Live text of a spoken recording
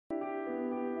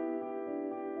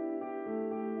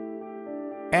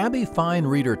ABBYY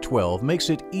FineReader 12 makes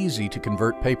it easy to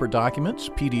convert paper documents,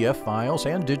 PDF files,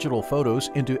 and digital photos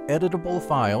into editable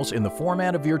files in the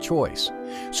format of your choice.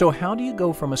 So how do you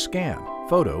go from a scan,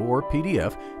 photo, or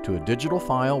PDF to a digital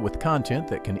file with content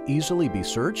that can easily be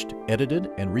searched,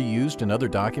 edited, and reused in other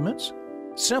documents?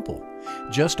 Simple.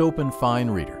 Just open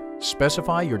FineReader,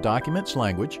 specify your document's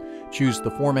language, choose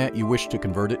the format you wish to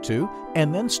convert it to,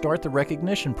 and then start the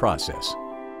recognition process.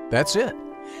 That's it.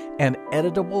 An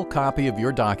editable copy of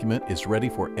your document is ready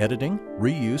for editing,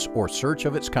 reuse, or search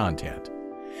of its content.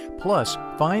 Plus,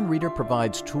 FineReader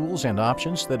provides tools and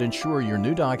options that ensure your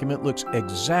new document looks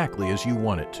exactly as you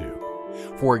want it to.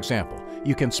 For example,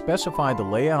 you can specify the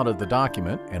layout of the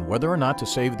document and whether or not to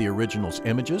save the original's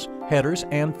images, headers,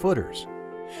 and footers.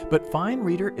 But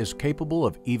FineReader is capable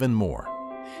of even more.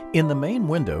 In the main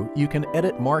window, you can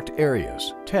edit marked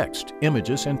areas, text,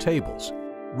 images, and tables.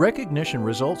 Recognition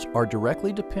results are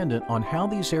directly dependent on how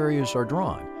these areas are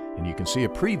drawn, and you can see a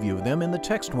preview of them in the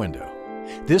text window.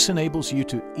 This enables you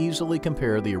to easily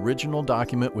compare the original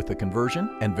document with the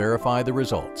conversion and verify the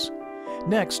results.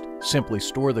 Next, simply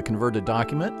store the converted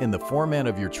document in the format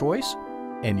of your choice,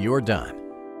 and you're done.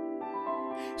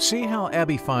 See how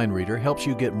ABBYY FineReader helps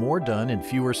you get more done in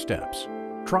fewer steps.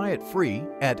 Try it free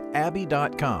at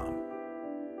abby.com.